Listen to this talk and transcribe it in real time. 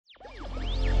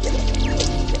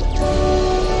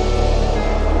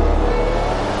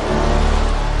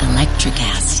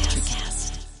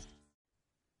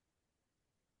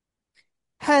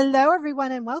Hello,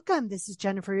 everyone, and welcome. This is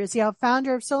Jennifer Uziel,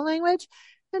 founder of Soul Language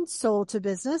and Soul to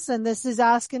Business, and this is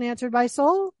Ask and Answered by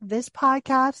Soul. This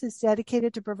podcast is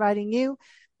dedicated to providing you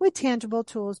with tangible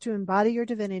tools to embody your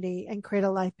divinity and create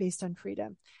a life based on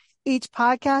freedom. Each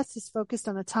podcast is focused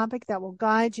on a topic that will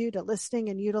guide you to listening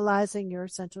and utilizing your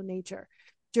essential nature.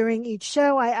 During each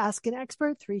show, I ask an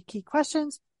expert 3 key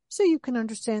questions so you can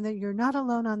understand that you're not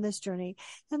alone on this journey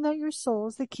and that your soul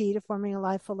is the key to forming a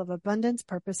life full of abundance,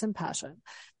 purpose, and passion.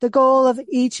 The goal of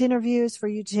each interview is for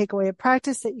you to take away a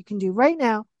practice that you can do right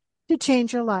now to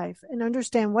change your life and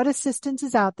understand what assistance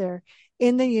is out there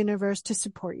in the universe to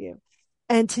support you.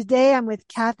 And today I'm with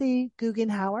Kathy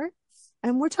Goughenour,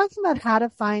 and we're talking about how to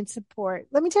find support.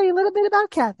 Let me tell you a little bit about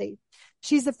Kathy.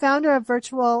 She's the founder of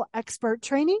Virtual Expert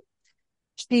Training.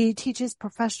 She teaches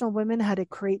professional women how to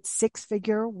create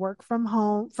 6-figure work from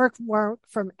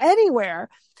anywhere,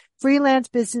 freelance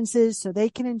businesses so they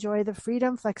can enjoy the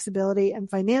freedom, flexibility,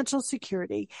 and financial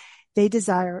security they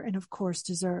desire and, of course,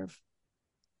 deserve.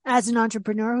 As an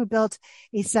entrepreneur who built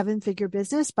a 7-figure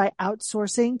business by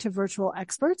outsourcing to virtual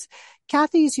experts,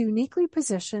 Kathy is uniquely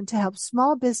positioned to help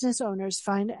small business owners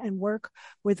find and work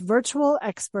with virtual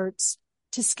experts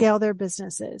to scale their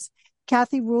businesses.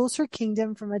 Kathy rules her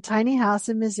kingdom from a tiny house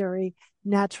in Missouri,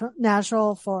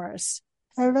 National Forest.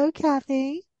 Hello,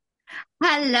 Kathy.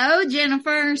 Hello,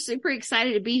 Jennifer. Super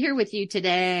excited to be here with you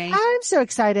today. I'm so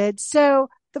excited. So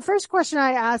the first question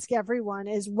I ask everyone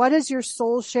is, what has your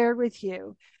soul shared with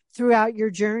you throughout your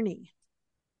journey?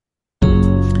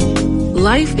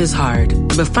 Life is hard,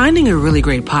 but finding a really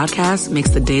great podcast makes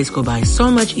the days go by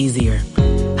so much easier.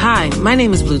 Hi, my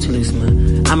name is Blue Toulousma.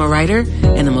 I'm a writer,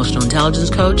 an emotional intelligence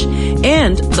coach,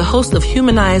 and the host of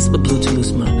Humanize with Blue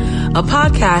Toulousma, a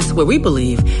podcast where we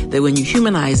believe that when you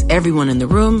humanize everyone in the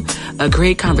room, a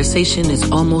great conversation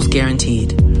is almost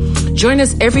guaranteed. Join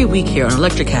us every week here on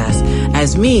Electricast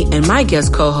as me and my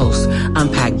guest co-hosts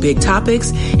unpack big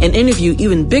topics and interview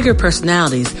even bigger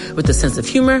personalities with a sense of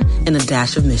humor and a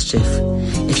dash of mischief.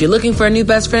 If you're looking for a new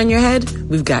best friend in your head,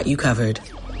 we've got you covered.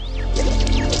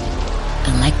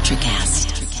 Electricast.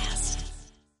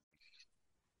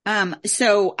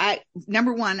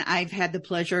 Number one, I've had the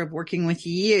pleasure of working with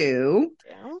you.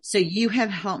 Yeah. So you have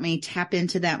helped me tap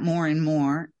into that more and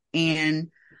more. And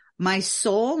my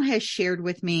soul has shared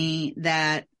with me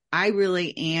that I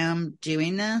really am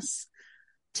doing this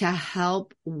to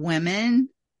help women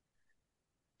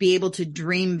be able to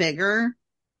dream bigger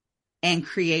and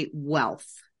create wealth.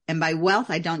 And by wealth,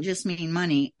 I don't just mean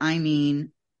money. I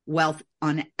mean wealth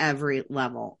on every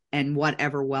level and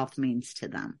whatever wealth means to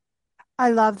them. I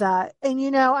love that.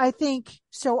 And, I think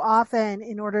so often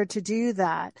in order to do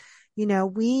that,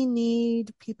 we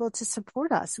need people to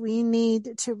support us. We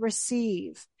need to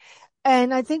receive.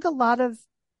 And I think a lot of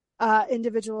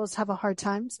individuals have a hard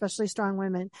time, especially strong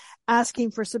women,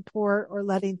 asking for support or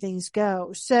letting things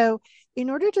go. So in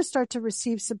order to start to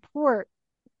receive support,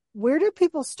 where do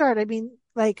people start? I mean,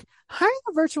 like hiring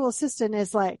a virtual assistant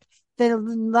is like the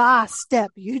last step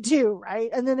you do,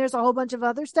 right? And then there's a whole bunch of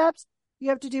other steps you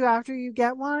have to do after you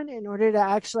get one in order to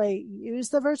actually use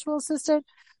the virtual assistant.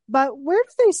 But where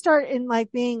do they start in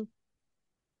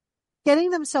getting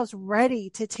themselves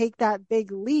ready to take that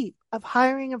big leap of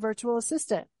hiring a virtual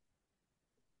assistant?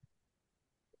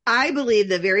 I believe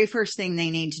the very first thing they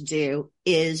need to do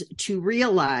is to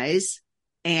realize,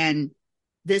 and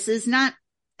this is not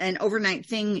an overnight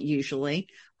thing usually,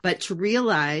 but to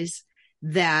realize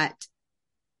that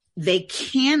they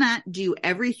cannot do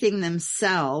everything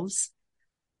themselves.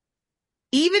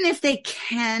 Even if they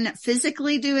can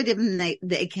physically do it, even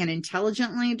they can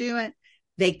intelligently do it,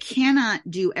 they cannot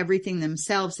do everything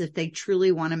themselves if they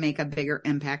truly want to make a bigger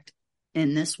impact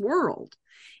in this world.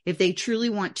 If they truly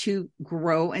want to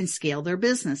grow and scale their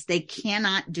business, they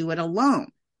cannot do it alone.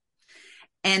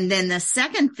 And then the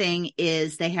second thing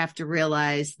is they have to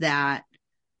realize that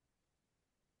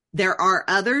there are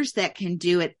others that can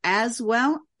do it as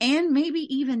well and maybe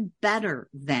even better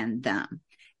than them.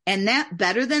 And that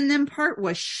better than them part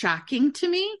was shocking to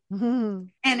me. Mm-hmm.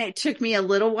 And it took me a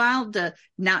little while to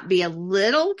not be a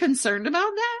little concerned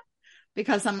about that,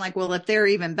 because I'm like, well, if they're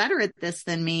even better at this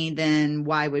than me, then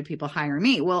why would people hire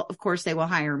me? Well, of course they will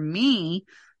hire me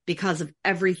because of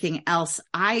everything else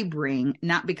I bring,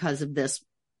 not because of this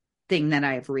thing that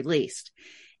I have released.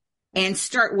 And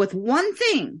start with one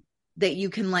thing that you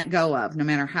can let go of, no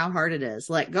matter how hard it is.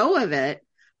 Let go of it.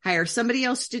 Hire somebody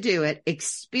else to do it,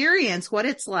 experience what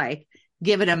it's like,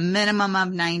 give it a minimum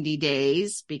of 90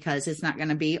 days because it's not going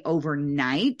to be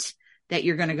overnight that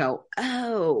you're going to go,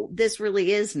 oh, this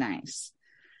really is nice.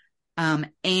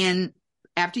 And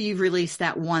after you've released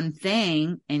that one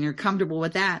thing and you're comfortable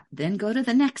with that, then go to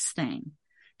the next thing.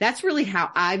 That's really how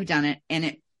I've done it.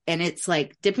 And it's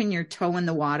like dipping your toe in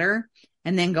the water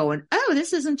and then going, oh,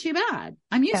 this isn't too bad.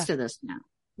 I'm used to this now.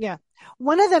 Yeah.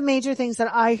 One of the major things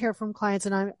that I hear from clients,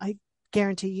 and I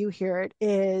guarantee you hear it,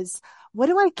 is what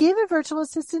do I give a virtual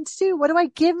assistant to do? What do I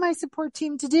give my support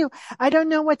team to do? I don't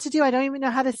know what to do. I don't even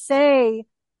know how to say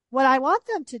what I want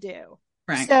them to do.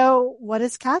 Right. So what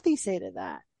does Kathy say to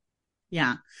that?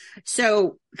 Yeah.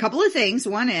 So a couple of things.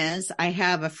 One is I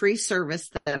have a free service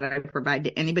that I provide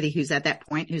to anybody who's at that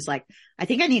point who's like, I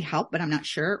think I need help, but I'm not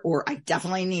sure, or I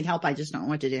definitely need help. I just don't know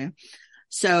what to do.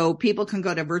 So people can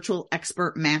go to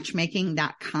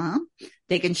virtualexpertmatchmaking.com.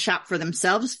 They can shop for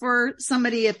themselves for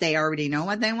somebody if they already know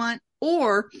what they want,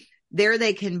 or there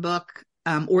they can book,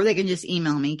 or they can just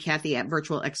email me, Kathy at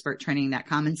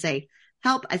virtualexperttraining.com, and say,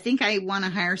 help, I think I want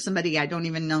to hire somebody. I don't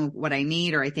even know what I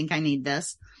need, or I think I need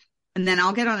this. And then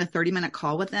I'll get on a 30-minute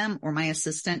call with them, or my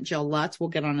assistant, Jill Lutz, will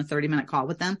get on a 30-minute call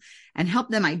with them and help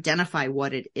them identify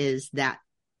what it is that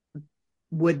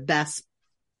would best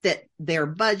fit their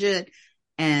budget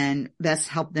and best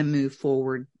help them move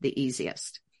forward the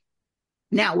easiest.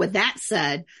 Now, with that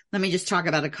said, let me just talk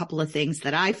about a couple of things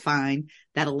that I find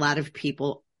that a lot of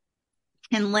people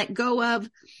can let go of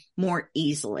more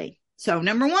easily. So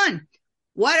number one,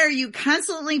 what are you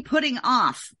constantly putting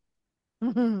off?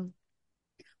 Mm-hmm.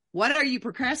 What are you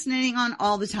procrastinating on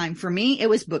all the time? For me, it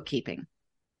was bookkeeping.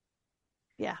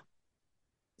 Yeah.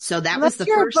 So that was the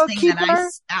first thing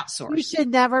that I outsourced. You should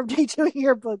never be doing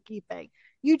your bookkeeping.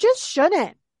 You just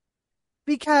shouldn't,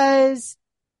 because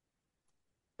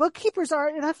bookkeepers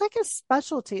that's like a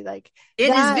specialty. Like it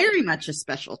is very much a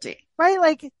specialty, right?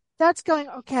 Like that's going,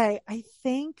 okay, I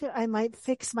think I might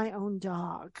fix my own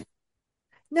dog.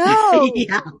 No.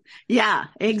 Yeah,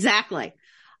 exactly.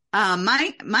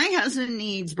 My husband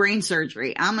needs brain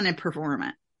surgery. I'm going to perform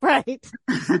it. Right.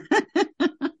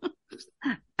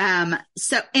 And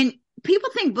people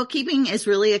think bookkeeping is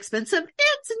really expensive.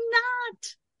 It's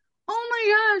not. Oh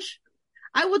my gosh.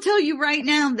 I will tell you right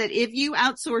now that if you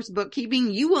outsource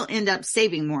bookkeeping, you will end up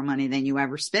saving more money than you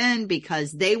ever spend,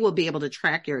 because they will be able to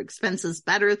track your expenses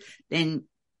better than,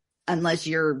 unless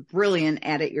you're brilliant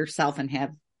at it yourself and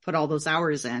have put all those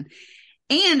hours in.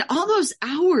 And all those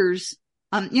hours,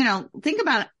 think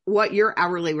about what your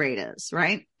hourly rate is,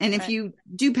 right? And if you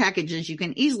do packages, you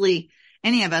can easily,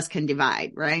 any of us can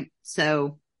divide, right?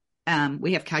 So,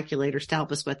 we have calculators to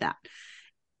help us with that.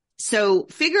 So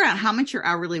figure out how much your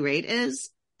hourly rate is,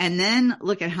 and then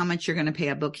look at how much you're going to pay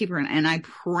a bookkeeper. And I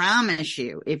promise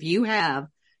you, if you have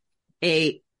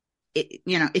if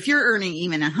you're earning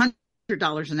even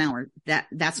 $100 an hour,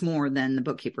 that's more than the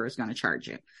bookkeeper is going to charge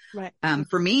you. Right.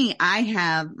 For me,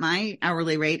 my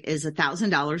hourly rate is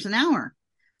 $1,000 an hour.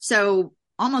 So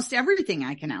almost everything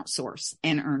I can outsource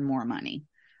and earn more money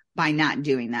by not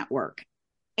doing that work.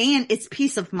 And it's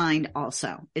peace of mind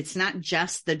also. It's not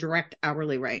just the direct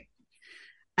hourly rate.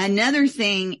 Another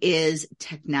thing is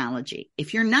technology.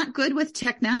 If you're not good with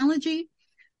technology,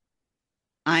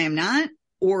 I am not,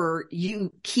 or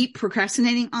you keep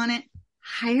procrastinating on it,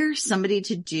 hire somebody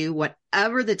to do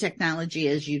whatever the technology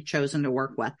is you've chosen to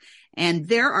work with. And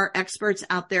there are experts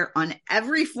out there on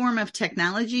every form of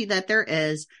technology that there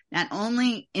is, not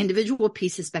only individual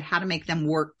pieces, but how to make them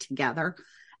work together.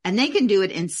 And they can do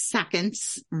it in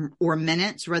seconds or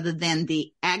minutes rather than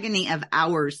the agony of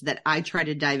hours that I try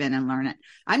to dive in and learn it.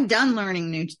 I'm done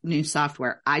learning new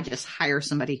software. I just hire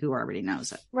somebody who already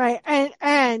knows it. Right.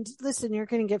 And listen, you're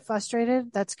going to get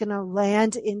frustrated. That's going to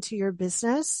land into your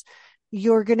business.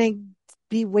 You're going to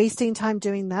be wasting time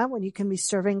doing that when you can be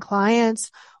serving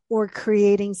clients or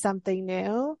creating something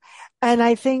new. And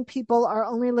I think people are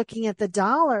only looking at the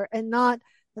dollar and not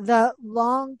the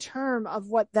long term of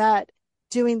what that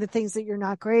doing the things that you're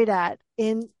not great at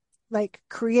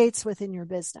creates within your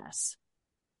business.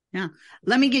 Yeah.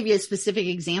 Let me give you a specific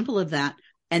example of that.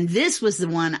 And this was the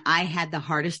one I had the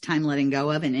hardest time letting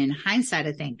go of. And in hindsight,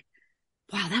 I think,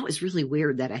 wow, that was really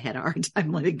weird that I had a hard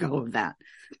time letting go of that.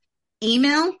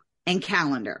 Email and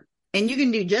calendar. And you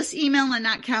can do just email and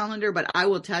not calendar, but I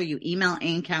will tell you, email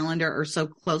and calendar are so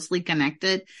closely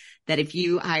connected that if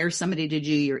you hire somebody to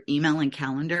do your email and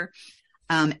calendar,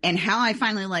 and how I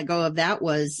finally let go of that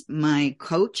was my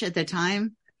coach at the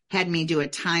time had me do a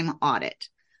time audit,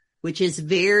 which is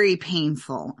very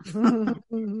painful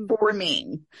for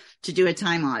me to do a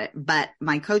time audit. But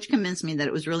my coach convinced me that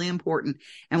it was really important.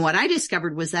 And what I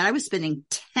discovered was that I was spending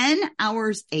 10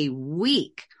 hours a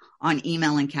week on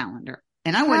email and calendar.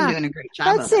 And I wasn't doing a great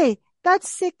job of it.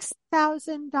 That's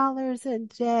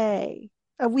 $6,000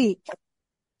 a week.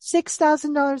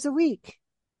 $6,000 a week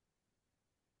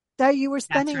that you were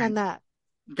spending on that.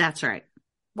 That's right.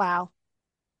 Wow.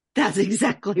 That's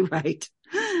exactly right.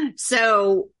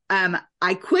 So,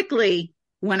 I quickly,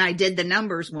 when I did the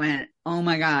numbers, went, oh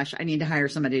my gosh, I need to hire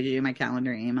somebody to do my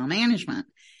calendar and email management.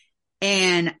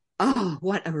 And oh,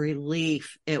 what a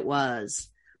relief it was,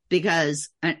 because,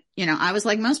 I was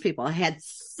like most people. I had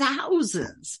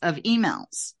thousands of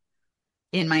emails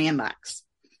in my inbox,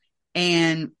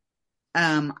 and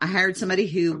I hired somebody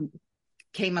who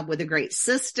came up with a great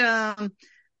system,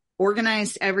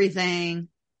 organized everything.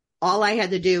 All I had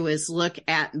to do was look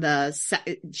at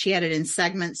she had it in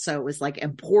segments. So it was like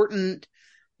important,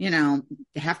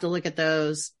 have to look at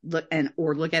those,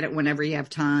 or look at it whenever you have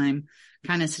time,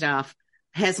 kind of stuff.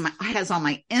 Has all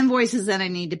my invoices that I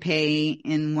need to pay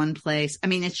in one place. I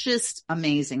mean, it's just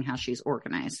amazing how she's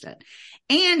organized it.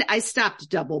 And I stopped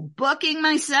double booking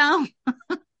myself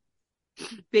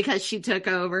because she took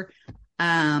over.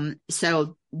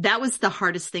 So that was the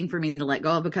hardest thing for me to let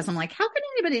go of, because I'm like, how can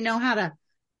anybody know how to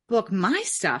book my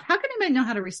stuff? How can anybody know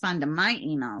how to respond to my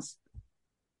emails?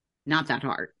 Not that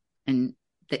hard. And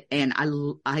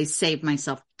I saved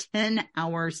myself 10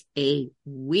 hours a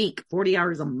week, 40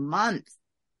 hours a month.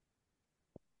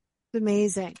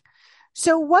 Amazing.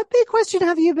 So what big question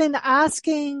have you been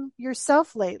asking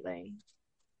yourself lately?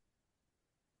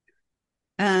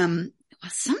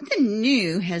 Something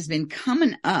new has been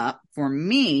coming up for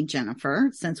me, Jennifer,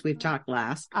 since we've talked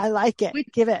last. I like it.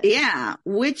 Give it. Yeah.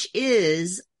 Which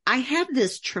is, I have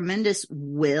this tremendous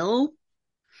will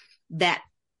that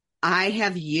I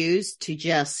have used to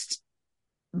just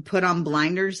put on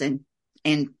blinders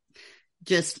and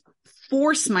just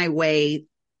force my way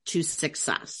to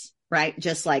success, right?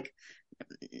 Just like,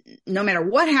 no matter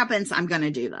what happens, I'm going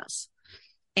to do this.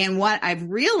 And what I've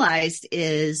realized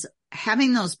is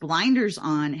having those blinders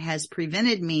on has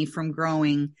prevented me from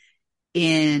growing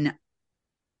in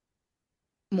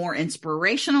more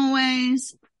inspirational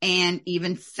ways, and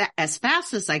even as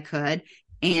fast as I could.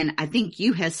 And I think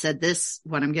you have said this,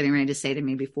 what I'm getting ready to say to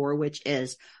me before, which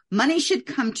is money should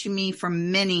come to me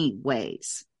from many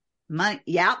ways.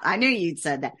 Yeah, I knew you'd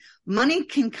said that. Money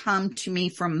can come to me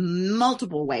from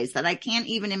multiple ways that I can't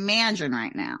even imagine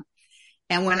right now.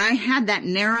 And when I had that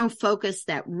narrow focus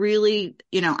that really,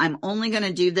 I'm only going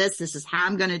to do this. This is how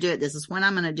I'm going to do it. This is when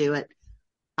I'm going to do it.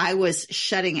 I was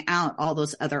shutting out all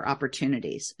those other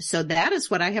opportunities. So that is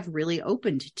what I have really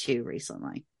opened to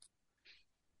recently.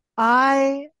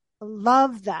 I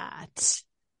love that.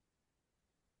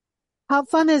 How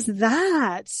fun is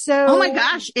that? Oh my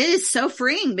gosh, it is so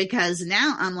freeing, because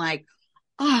now I'm like,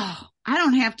 oh, I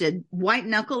don't have to white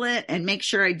knuckle it and make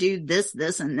sure I do this,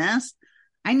 this, and this.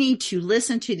 I need to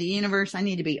listen to the universe. I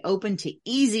need to be open to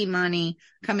easy money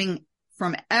coming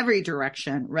from every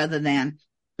direction rather than.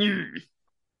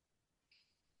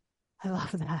 I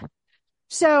love that.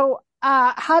 So,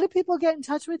 how do people get in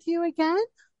touch with you again?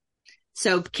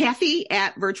 So Kathy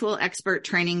at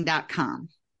virtualexperttraining.com.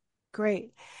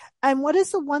 Great. And what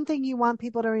is the one thing you want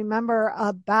people to remember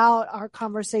about our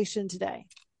conversation today?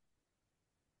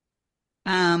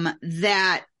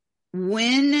 That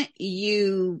when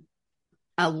you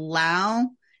allow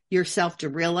yourself to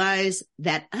realize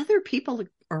that other people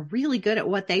are really good at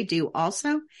what they do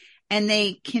also, and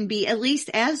they can be at least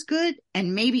as good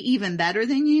and maybe even better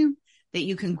than you, that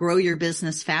you can grow your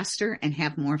business faster and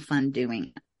have more fun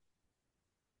doing it.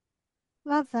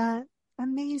 Love that.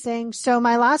 Amazing. So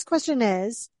my last question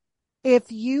is,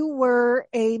 if you were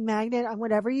a magnet on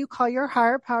whatever you call your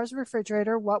higher powers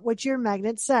refrigerator, what would your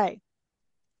magnet say?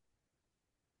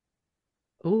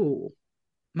 Oh,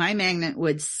 my magnet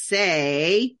would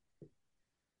say,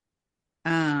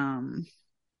 wow,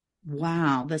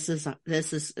 this is a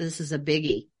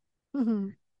biggie. Mm-hmm.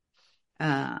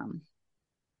 I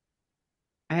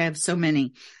have so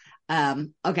many.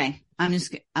 Okay. I'm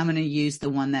going to use the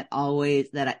one that always,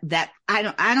 I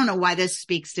don't know why this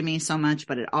speaks to me so much,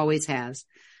 but it always has.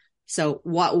 So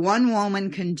what one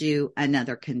woman can do,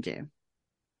 another can do.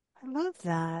 I love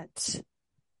that.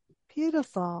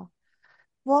 Beautiful.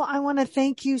 Well, I want to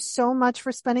thank you so much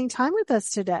for spending time with us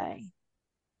today.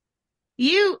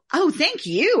 Thank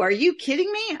you. Are you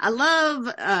kidding me? I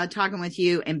love talking with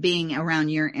you and being around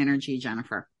your energy,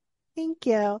 Jennifer. Thank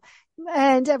you.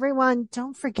 And everyone,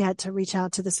 don't forget to reach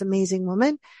out to this amazing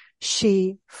woman.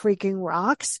 She freaking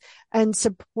rocks, and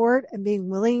support and being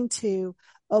willing to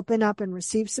open up and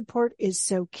receive support is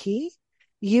so key.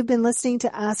 You've been listening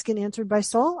to Ask and Answered by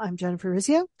Soul. I'm Jennifer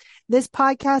Rizzio. This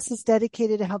podcast is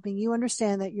dedicated to helping you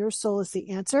understand that your soul is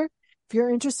the answer. If you're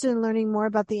interested in learning more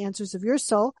about the answers of your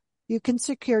soul, you can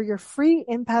secure your free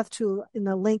empath tool in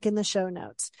the link in the show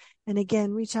notes. And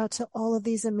again, reach out to all of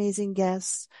these amazing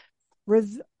guests.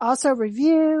 Also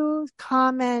review,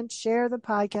 comment, share the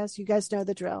podcast. You guys know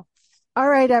the drill. All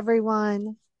right,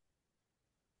 everyone.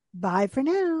 Bye for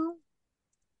now.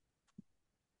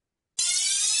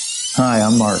 Hi,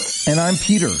 I'm Mark. And I'm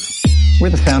Peter. We're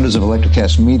the founders of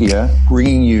Electrocast Media,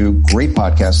 bringing you great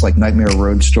podcasts like Nightmare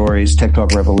Road Stories, Tech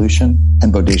Talk Revolution,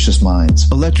 and Bodacious Minds.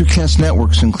 Electrocast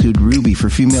networks include Ruby for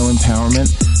female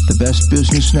empowerment, the Best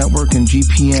Business Network, and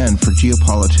GPN for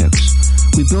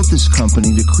geopolitics. We built this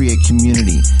company to create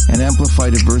community and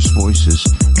amplify diverse voices,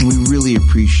 and we really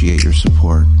appreciate your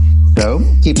support. So,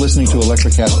 keep listening to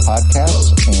Electrocast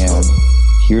podcasts and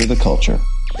hear the culture.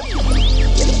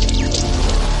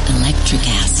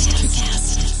 Electrocast.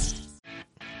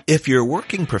 If you're a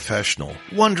working professional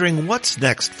wondering what's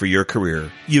next for your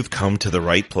career, you've come to the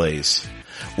right place.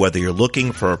 Whether you're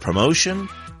looking for a promotion,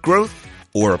 growth,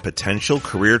 or a potential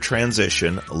career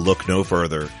transition, look no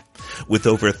further. With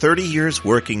over 30 years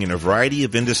working in a variety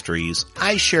of industries,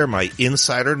 I share my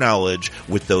insider knowledge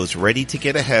with those ready to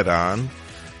get ahead on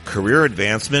Career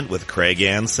Advancement with Craig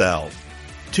Ansell.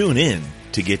 Tune in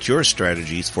to get your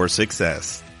strategies for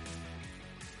success.